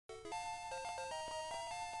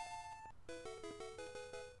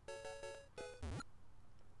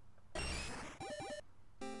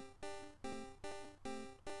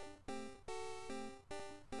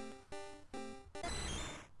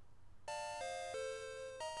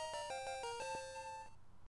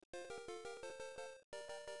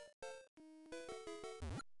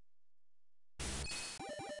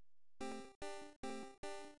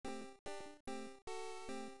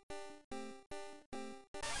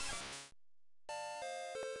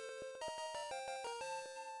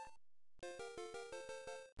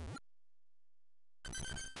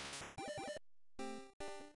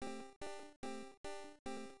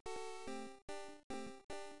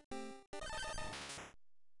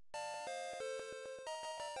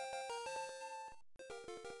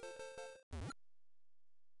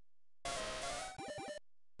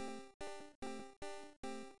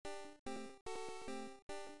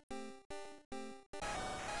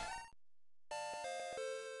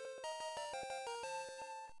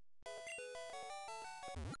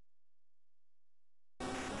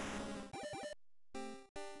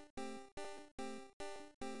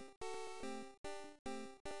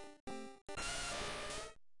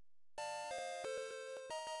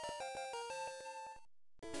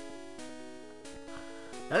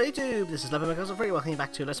Hello YouTube, this is mt.moon. Welcome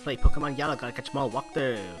back to Let's Play Pokemon Yellow. Gotta catch them all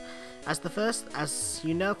walkthrough. As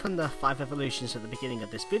you know from the 5 evolutions at the beginning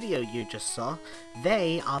of this video you just saw,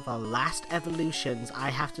 they are the last evolutions I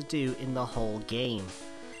have to do in the whole game.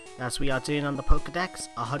 As we are doing on the Pokedex,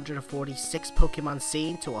 146 Pokemon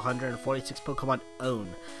seen to 146 Pokemon own.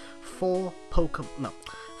 5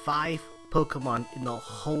 Pokemon in the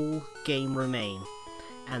whole game remain.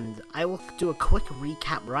 And I will do a quick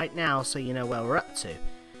recap right now so you know where we're up to.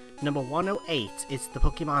 Number 108 is the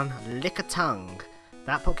Pokemon Lickitung.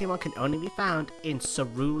 That Pokemon can only be found in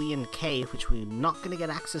Cerulean Cave, which we're not going to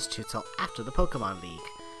get access to till after the Pokemon League.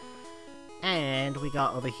 And we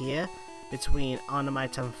got over here, between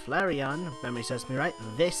Arnamite and Flareon, if memory serves me right,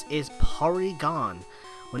 this is Porygon.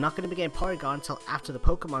 We're not going to begin Porygon until after the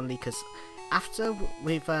Pokemon League, because after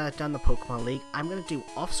we've done the Pokemon League, I'm going to do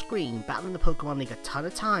off-screen, battling the Pokemon League a ton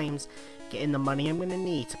of times, getting the money I'm going to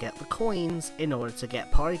need to get the coins in order to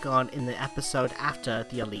get Porygon in the episode after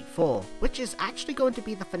the Elite Four, which is actually going to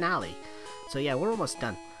be the finale. So yeah, we're almost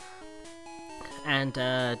done. And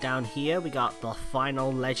down here we got the final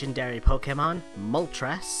legendary Pokemon,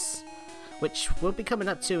 Moltres, which we'll be coming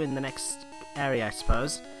up to in the next area, I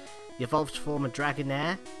suppose. The evolved form of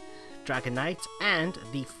Dragonair, Dragonite, and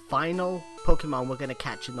the final Pokemon we're going to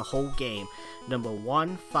catch in the whole game, number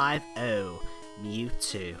 150,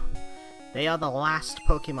 Mewtwo. They are the last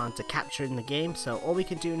Pokemon to capture in the game, so all we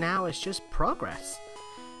can do now is just progress.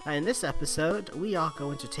 And in this episode, we are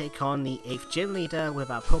going to take on the 8th gym leader with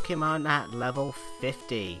our Pokemon at level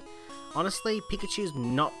 50. Honestly, Pikachu's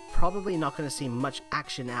probably not going to see much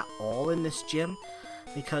action at all in this gym,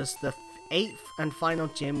 because the 8th and final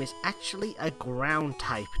gym is actually a ground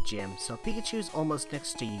type gym, so Pikachu's almost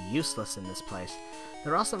next to useless in this place.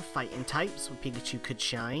 There are some fighting types where Pikachu could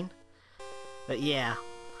shine, but yeah,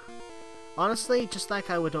 honestly, just like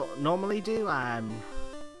I would normally do,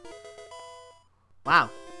 wow.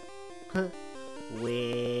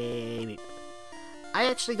 Wait. I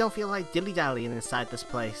actually don't feel like dilly-dallying inside this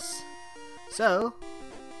place. So,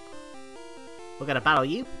 we're gonna battle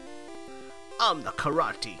you. I'm the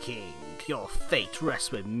Karate King. Your fate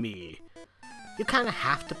rests with me. You kind of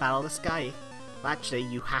have to battle this guy. Well, actually,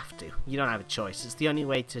 you have to. You don't have a choice. It's the only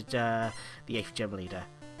way to the 8th gym leader.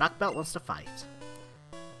 Black Belt wants to fight.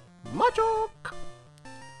 Majoke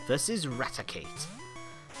versus Raticate.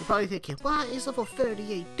 You're probably thinking, what? He's level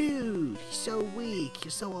 38, dude. He's so weak.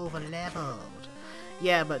 You're so over-leveled.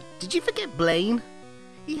 Yeah, but did you forget Blaine?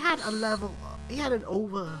 He had a level. He had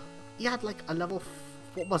like a level.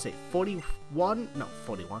 What was it? 41? No,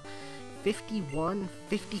 41. 51,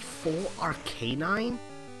 54 Arcanine?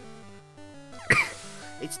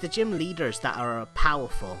 It's the gym leaders that are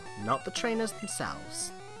powerful, not the trainers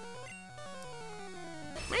themselves.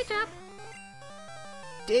 Wait up!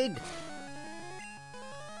 Dig!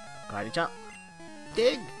 Karate Chop.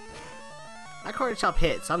 Dig! That Karate Chop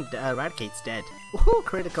hits. Raticate's dead. Woohoo!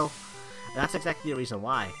 Critical. That's exactly the reason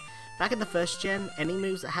why. Back in the first gen, any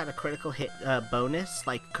moves that had a critical hit bonus,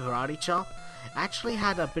 like Karate Chop, actually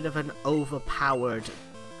had a bit of an overpowered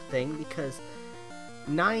thing, because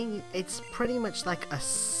it's pretty much like a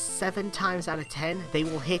 7 times out of 10 they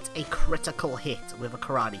will hit a critical hit with a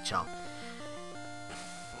Karate Chop.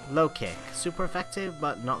 Low kick, super effective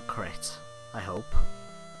but not crit, I hope.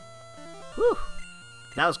 Whew,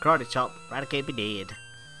 that was Karate Chop, Raticate be dead.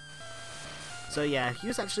 So yeah, if you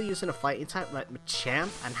was actually using a fighting type like Machamp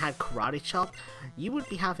and had Karate Chop, you would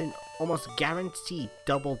be having almost guaranteed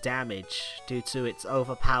double damage due to its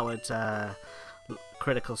overpowered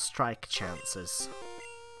critical strike chances.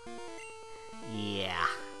 Yeah.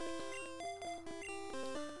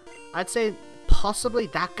 I'd say possibly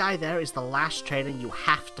that guy there is the last trainer you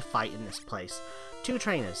have to fight in this place. 2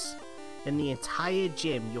 trainers. In the entire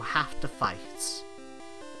gym you have to fight.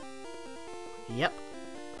 Yep.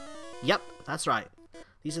 Yep, that's right.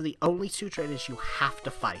 These are the only 2 trainers you have to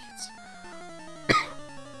fight.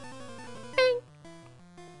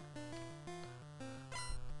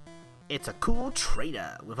 It's a cool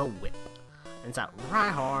trainer with a whip. And it's at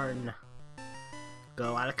Rhyhorn.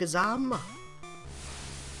 Go Alakazam.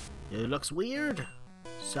 It looks weird.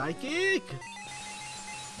 Psychic.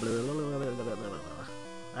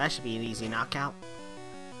 That should be an easy knockout.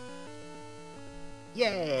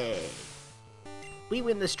 Yay! We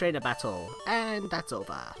win this trainer battle, and that's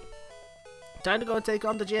over. Time to go and take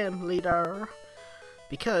on the gym leader.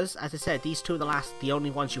 Because, as I said, these 2 are the only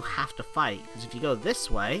ones you have to fight. Because if you go this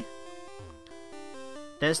way,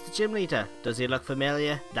 there's the gym leader. Does he look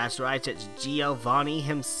familiar? That's right, it's Giovanni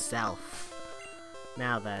himself.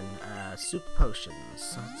 Now then, super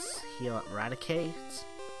potions. Let's heal up Raticate.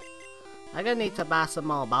 I'm gonna need to buy some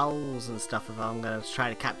more bowls and stuff if I'm gonna try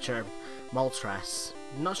to capture Moltres.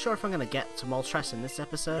 I'm not sure if I'm gonna get to Moltres in this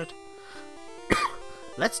episode.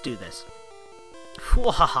 Let's do this.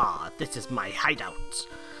 Wahaha, this is my hideout.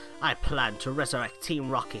 I plan to resurrect Team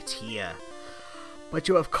Rocket here. But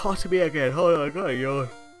you have caught me again. Hold on, God, yo.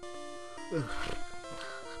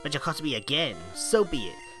 But you caught me again. So be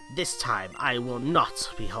it. This time I will not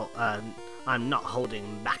be I'm not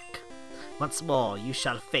holding back. Once more, you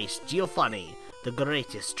shall face Giovanni, the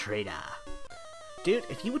greatest trainer. Dude,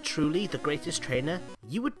 if you were truly the greatest trainer,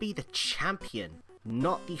 you would be the champion,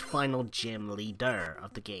 not the final gym leader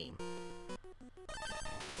of the game.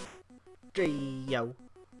 Yo.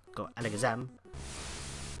 Go Alakazam.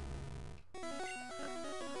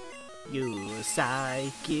 You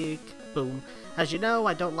psychic. Boom. As you know,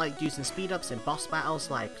 I don't like using speed-ups in boss battles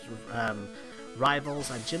like rivals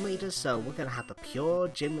and gym leaders, so we're gonna have the pure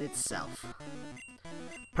gym itself.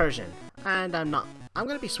 Persian. And I'm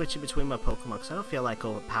gonna be switching between my Pokemon because I don't feel like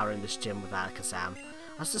overpowering this gym with Alakazam.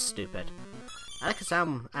 That's just stupid.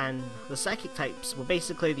 Alakazam and the Psychic types were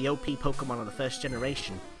basically the OP Pokemon of the first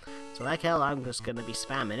generation. So like hell, I'm just gonna be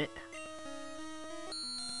spamming it.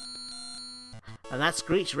 And that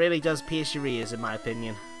Screech really does pierce your ears, in my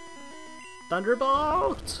opinion.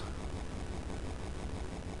 Thunderbolt!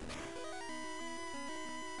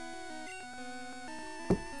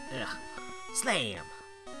 Ugh. Slam!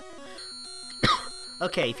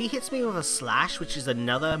 Okay, if he hits me with a Slash, which is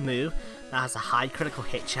another move that has a high critical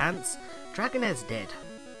hit chance, Dragonair's dead.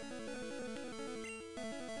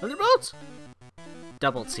 Thunderbolt!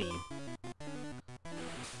 Double team.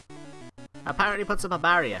 Apparently puts up a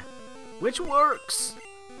barrier, which works!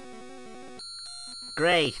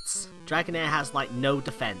 Great! Dragonair has like no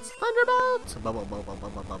defense. Thunderbolt!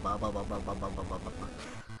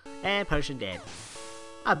 And Persian dead.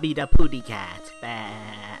 I beat a pooty cat.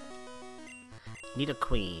 Bah. Need a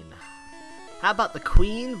queen. How about the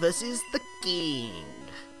queen versus the king?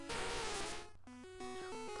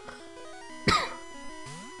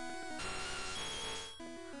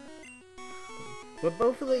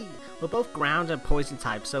 We're both ground and poison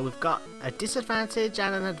types, so we've got a disadvantage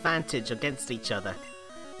and an advantage against each other.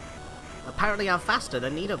 Apparently I'm faster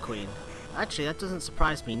than Nidoqueen. Actually, that doesn't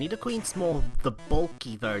surprise me. Nidoqueen's more the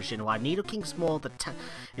bulky version, while Nidoking's more the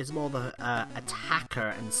attacker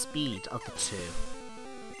and speed of the two.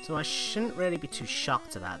 So I shouldn't really be too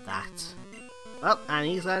shocked about that. Oh, and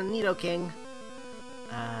he's a Nidoking.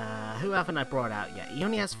 Who haven't I brought out yet? He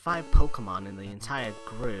only has 5 Pokemon in the entire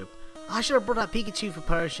group. Oh, I should have brought out Pikachu for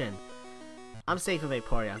Persian. I'm safe with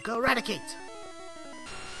Vaporeon. Go Eradicate!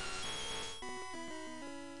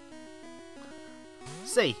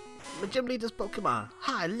 See, my gym leader's Pokemon.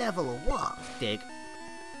 High level or what? Dig.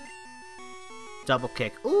 Double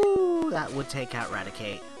kick. Ooh, that would take out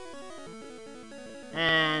Eradicate.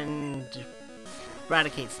 And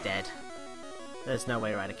Eradicate's dead. There's no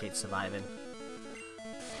way Eradicate's surviving.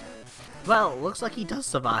 Well, looks like he does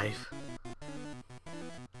survive.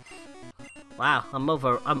 Wow, I'm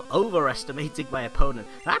overestimating my opponent.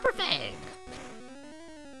 Hyperfang!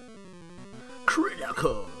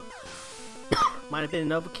 Critical! Might have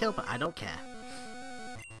been an overkill, but I don't care.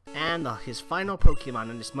 And his final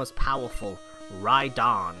Pokemon and his most powerful,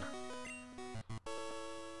 Rhydon.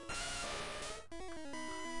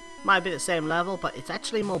 Might be the same level, but it's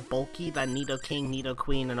actually more bulky than Nidoking,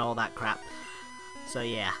 Nidoqueen, and all that crap. So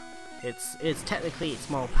yeah, it's technically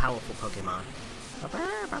its more powerful Pokemon.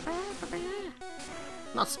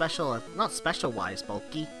 Not special wise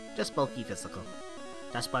bulky, just bulky physical.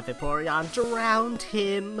 That's why Vaporeon drowned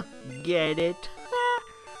him. Get it?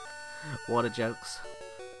 Water jokes.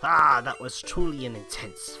 Ah, that was truly an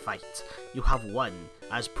intense fight. You have won.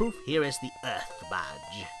 As proof, here is the Earth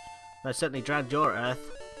badge. I certainly drowned your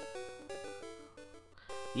Earth.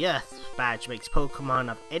 The Earth badge makes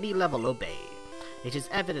Pokemon of any level obey. It is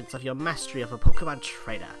evidence of your mastery of a Pokemon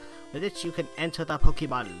trainer. With it, you can enter the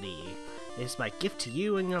Pokemon League. It is my gift to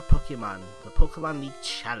you and your Pokemon, the Pokemon League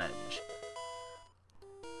Challenge.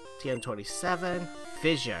 TM27,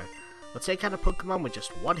 Fissure. Will take out a Pokemon with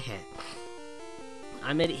just one hit.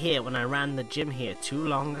 I made it here when I ran the gym here too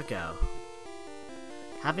long ago.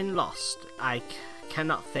 Having lost, I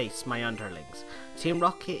cannot face my underlings. Team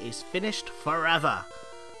Rocket is finished forever.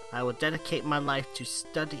 I will dedicate my life to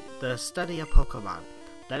the study of Pokemon.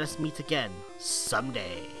 Let us meet again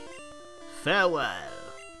someday. Farewell.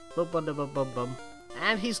 Bum, bum, bum, bum, bum.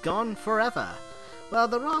 And he's gone forever. Well,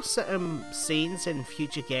 there are certain scenes in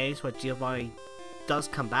future games where Giovanni does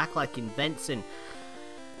come back, like in Vents in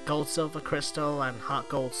Gold, Silver, Crystal, and Heart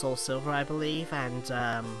Gold, Soul Silver, I believe, and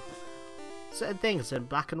certain things in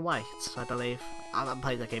black and white, I believe. I haven't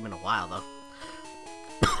played that game in a while, though.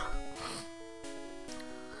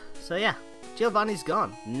 So yeah, Giovanni's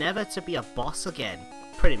gone. Never to be a boss again,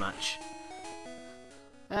 pretty much.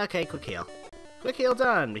 Okay, quick heal. Quick heal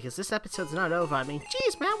done, because this episode's not over. I mean,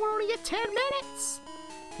 jeez man, we're only at 10 minutes!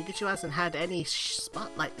 Pikachu hasn't had any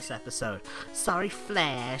spotlight this episode. Sorry,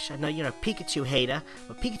 Flash. I know you're a Pikachu hater,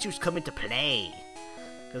 but Pikachu's coming to play.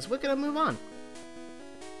 Because we're gonna move on.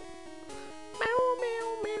 Meow,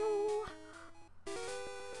 meow,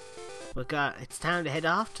 meow. It's time to head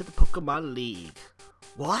off to the Pokemon League.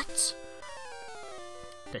 What?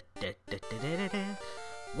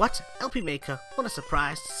 What? LP Maker, what a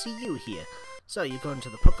surprise to see you here. So, you're going to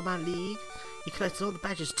the Pokemon League? You collected all the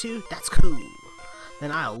badges too? That's cool.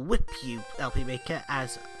 Then I'll whip you, LP Maker,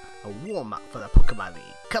 as a warm-up for the Pokemon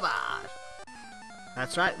League. Come on!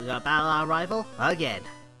 That's right, we gotta battle our rival again.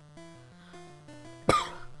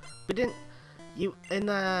 But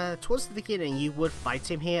towards the beginning, you would fight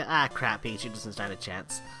him here. Ah, crap, Pikachu doesn't stand a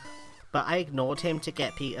chance. But I ignored him to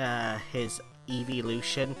get his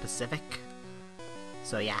evolution Pacific.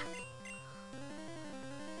 So yeah.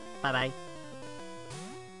 Bye-bye.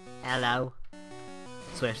 Hello.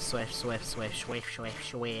 Swift, swift, swift, swift, swift, swift,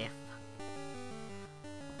 swift.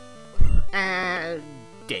 And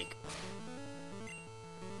dig.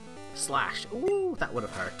 Slash. Ooh, that would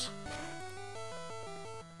have hurt.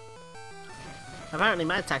 Apparently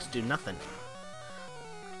my attacks do nothing.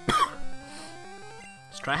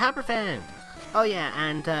 Let's try Hyperfang. Oh yeah,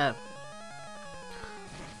 and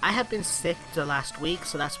I have been sick the last week,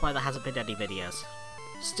 so that's why there hasn't been any videos.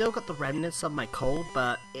 Still got the remnants of my cold,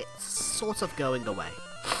 but it's sort of going away.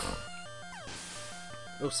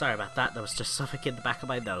 Oh, sorry about that. There was just something in the back of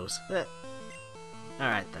my nose.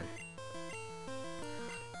 Alright then.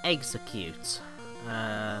 Execute.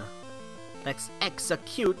 Let's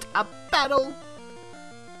execute a battle!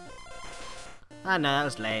 Ah no, that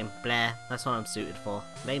was lame. Blah. That's what I'm suited for.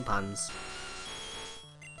 Lame puns.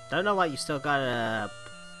 Don't know why you still gotta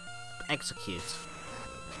execute.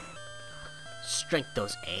 Strength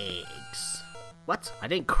those eggs. What? I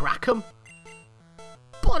didn't crack them?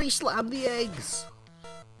 Body slam the eggs!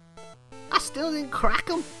 I still didn't crack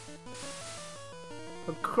them?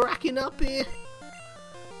 I'm cracking up here.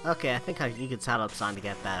 Okay, I think you can tell I'm starting to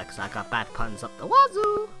get better because I got bad puns up the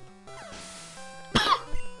wazoo.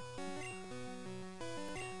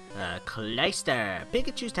 Clayster,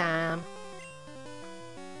 Pikachu's time.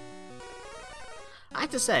 I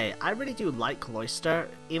have to say, I really do like Cloyster,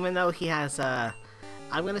 even though he has I'm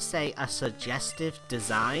gonna say a suggestive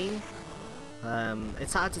design.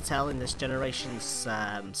 It's hard to tell in this generation's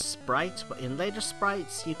sprite, but in later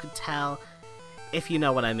sprites you could tell if you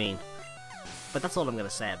know what I mean. But that's all I'm gonna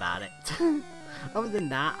say about it. Other than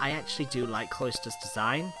that, I actually do like Cloyster's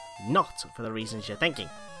design, not for the reasons you're thinking.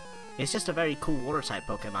 It's just a very cool water-type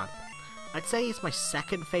Pokemon. I'd say he's my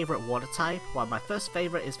second favourite water type, while my first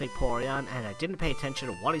favourite is Vaporeon, and I didn't pay attention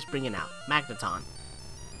to what he's bringing out, Magneton.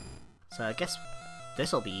 So I guess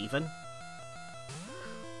this'll be even.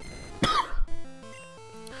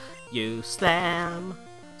 You slam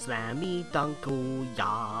me dunko,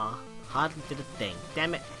 yeah. Hardly did a thing,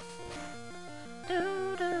 damn it.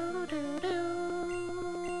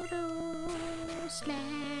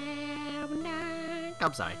 Slam dunk.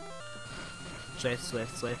 I'm sorry. Swift,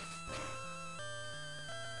 swift, swift.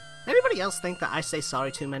 Anybody else think that I say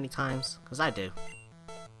sorry too many times? Because I do.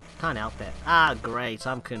 Can't help it. Ah, great,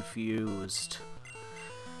 I'm confused.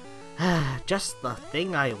 Just the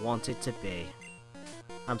thing I want it to be.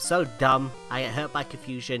 I'm so dumb, I get hurt by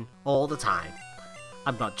confusion all the time.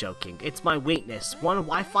 I'm not joking, it's my weakness. Want to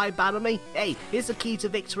Wi-Fi battle me? Hey, here's the key to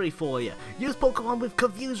victory for you. Use Pokemon with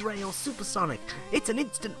Confuse Ray or Supersonic. It's an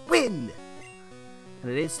instant win!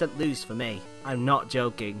 And an instant lose for me. I'm not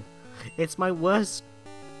joking. It's my worst...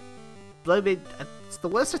 It's the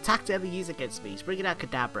worst attack to ever use against me. He's bringing out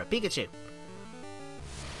Kadabra. Pikachu!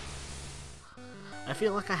 I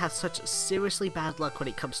feel like I have such seriously bad luck when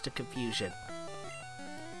it comes to confusion.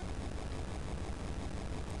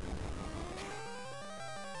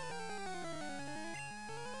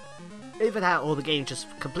 Either that or the game just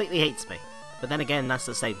completely hates me. But then again, that's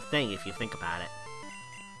the same thing if you think about it.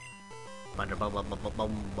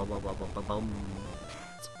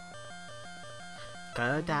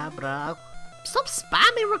 Kadabra. Stop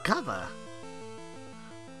spamming recover!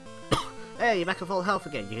 Hey, you're back at full health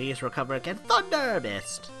again. You can use recover again. Thunder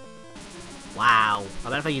Mist! Wow. I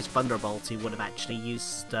bet if I used Thunderbolt, he would have actually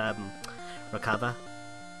used recover.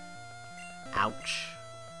 Ouch.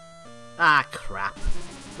 Ah, crap.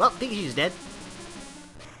 Well, Pikachu's dead.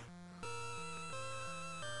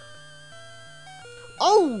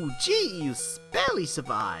 Oh, jeez! Barely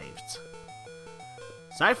survived.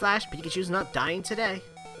 Sorry, Flash, Pikachu's not dying today.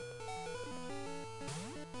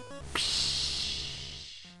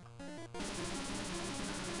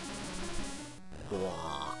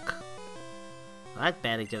 Walk. That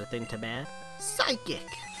barely did a thing to me. Psychic!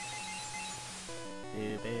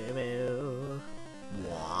 Boo, boo, boo.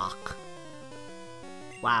 Walk.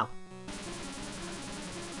 Wow.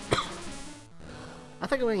 I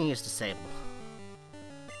think I'm going to use Disable.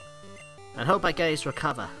 And hope I guys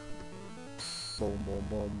recover. Boom, boom,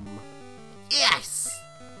 boom. Yes!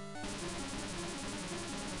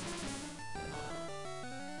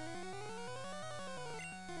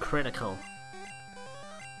 Critical.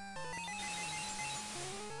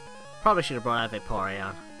 Probably should have brought out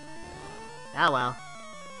Vaporeon. Ah well.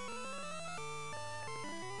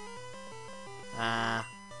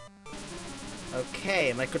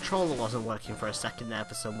 Okay, my controller wasn't working for a second there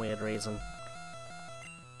for some weird reason.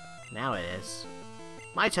 Now it is.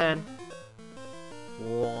 My turn.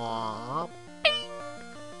 Whoa.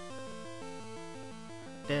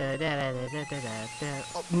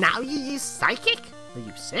 Oh, now you use Psychic? Are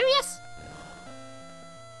you serious?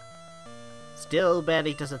 Still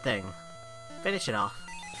barely does a thing. Finish it off.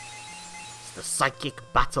 It's the Psychic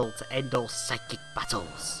battle to end all Psychic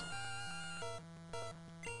battles.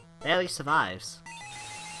 Barely survives.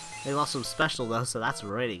 They lost some special though, so that's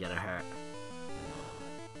really gonna hurt.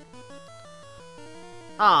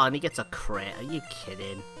 Oh, and he gets a crit. Are you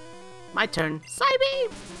kidding? My turn.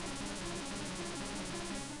 Psybeam!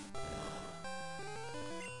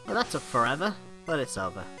 Well, that took forever, but it's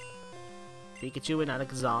over. Pikachu and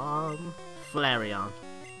Alakazam. Flareon.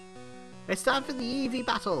 It's time for the Eevee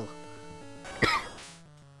battle!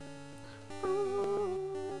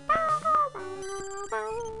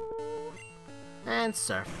 And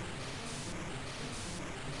Surf.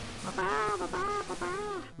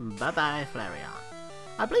 Bye-bye, Flareon.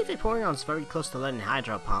 I believe Vaporeon's very close to learning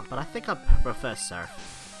Hydro Pump, but I think I prefer Surf.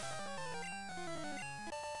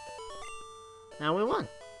 And we won.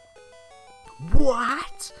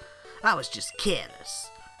 What? I was just careless.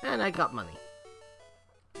 And I got money.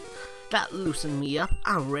 That loosened me up.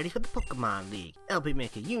 I'm ready for the Pokemon League. LP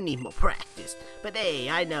Maker, you need more practice. But hey,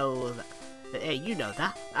 I know that. But hey, you know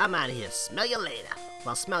that. I'm out of here. Smell you later.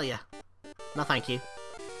 Well, smell ya. No, thank you.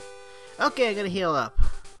 Okay, I'm gonna heal up.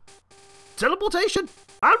 Teleportation!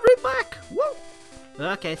 I'm right back! Woo!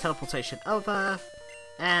 Okay, teleportation over.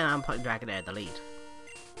 And I'm putting Dragonair in the lead.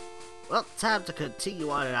 Well, time to continue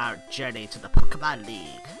on our journey to the Pokemon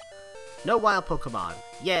League. No wild Pokemon.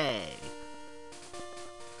 Yay!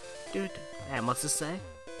 Dude, and what's this say?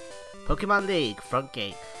 Pokemon League, front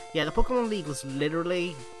gate. Yeah, the Pokemon League was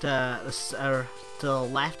literally to the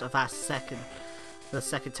left of the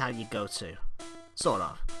second town you go to. Sort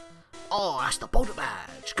of. Oh, that's the Boulder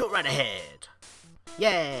Badge! Go right ahead!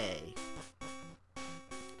 Yay!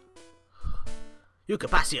 You can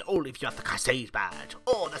pass here only if you have the Kasage Badge.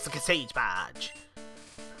 Oh, that's the Kasage Badge!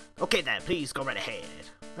 Okay then, please go right ahead.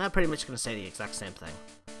 I'm pretty much gonna say the exact same thing.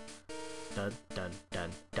 Dun dun dun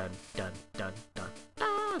dun dun dun dun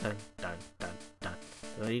dun dun dun dun dun.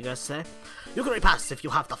 What are you guys say? You can repass if you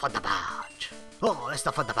have the Thunder Badge. Oh, that's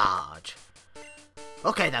the Thunder Badge.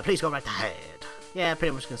 Okay then, please go right ahead. Yeah,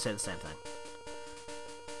 pretty much gonna say the same thing.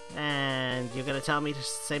 And you're gonna tell me the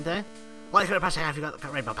same thing? Well, you can repass if you got the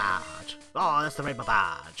Rainbow Badge. Oh, that's the Rainbow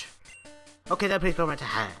Badge. Okay then, please go right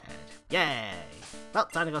ahead. Yay! Well,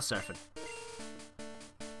 time to go surfing.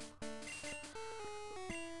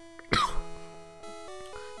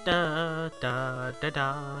 Da da da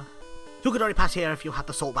da. You can only pass here if you have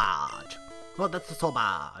the Soul Badge. Oh, that's the Soul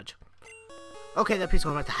Badge. Okay, then please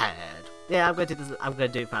go right ahead. Yeah, I'm going to do this. I'm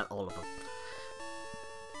going to do that all of them.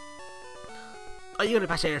 Are you going to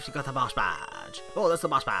pass here if you got the Moss Badge? Oh, that's the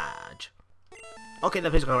Moss Badge. Okay, then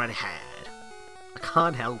please go right ahead. I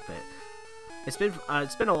can't help it. It's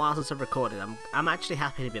been a while since I've recorded. I'm actually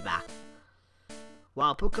happy to be back.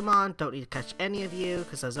 Wild Pokemon, don't need to catch any of you,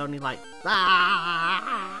 because there's only like...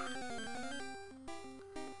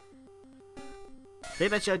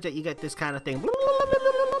 Maybe I showed that you get this kind of thing.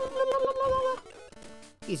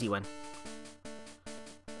 Easy one.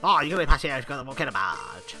 Oh, you're gonna pass here if you got the Volcano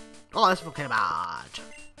Badge. Oh, that's the Volcano Badge.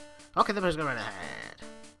 Okay, then let's go right ahead.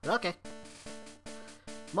 Okay.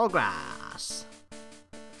 More grass.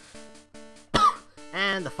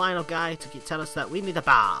 And the final guy to tell us that we need a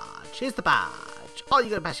badge. Here's the badge. Oh, you're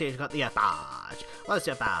gonna pass here if you got the badge. Oh, that's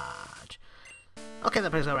your badge. Okay, then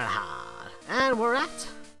please go right ahead. And we're at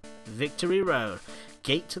Victory Road.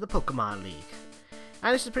 Gate to the Pokemon League.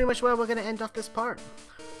 And this is pretty much where we're gonna end off this part.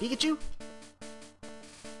 Pikachu?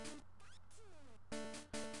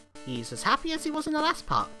 he's as happy as he was in the last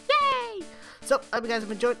part. Yay! So, I hope you guys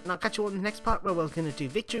have enjoyed, and I'll catch you all in the next part where we're going to do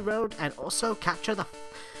Victory Road and also capture the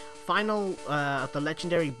final of the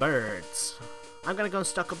legendary birds. I'm going to go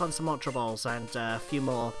stock up on some Ultra Balls and a few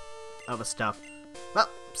more other stuff. Well,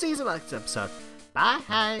 see you in the next episode.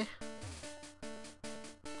 Bye!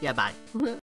 Yeah, bye.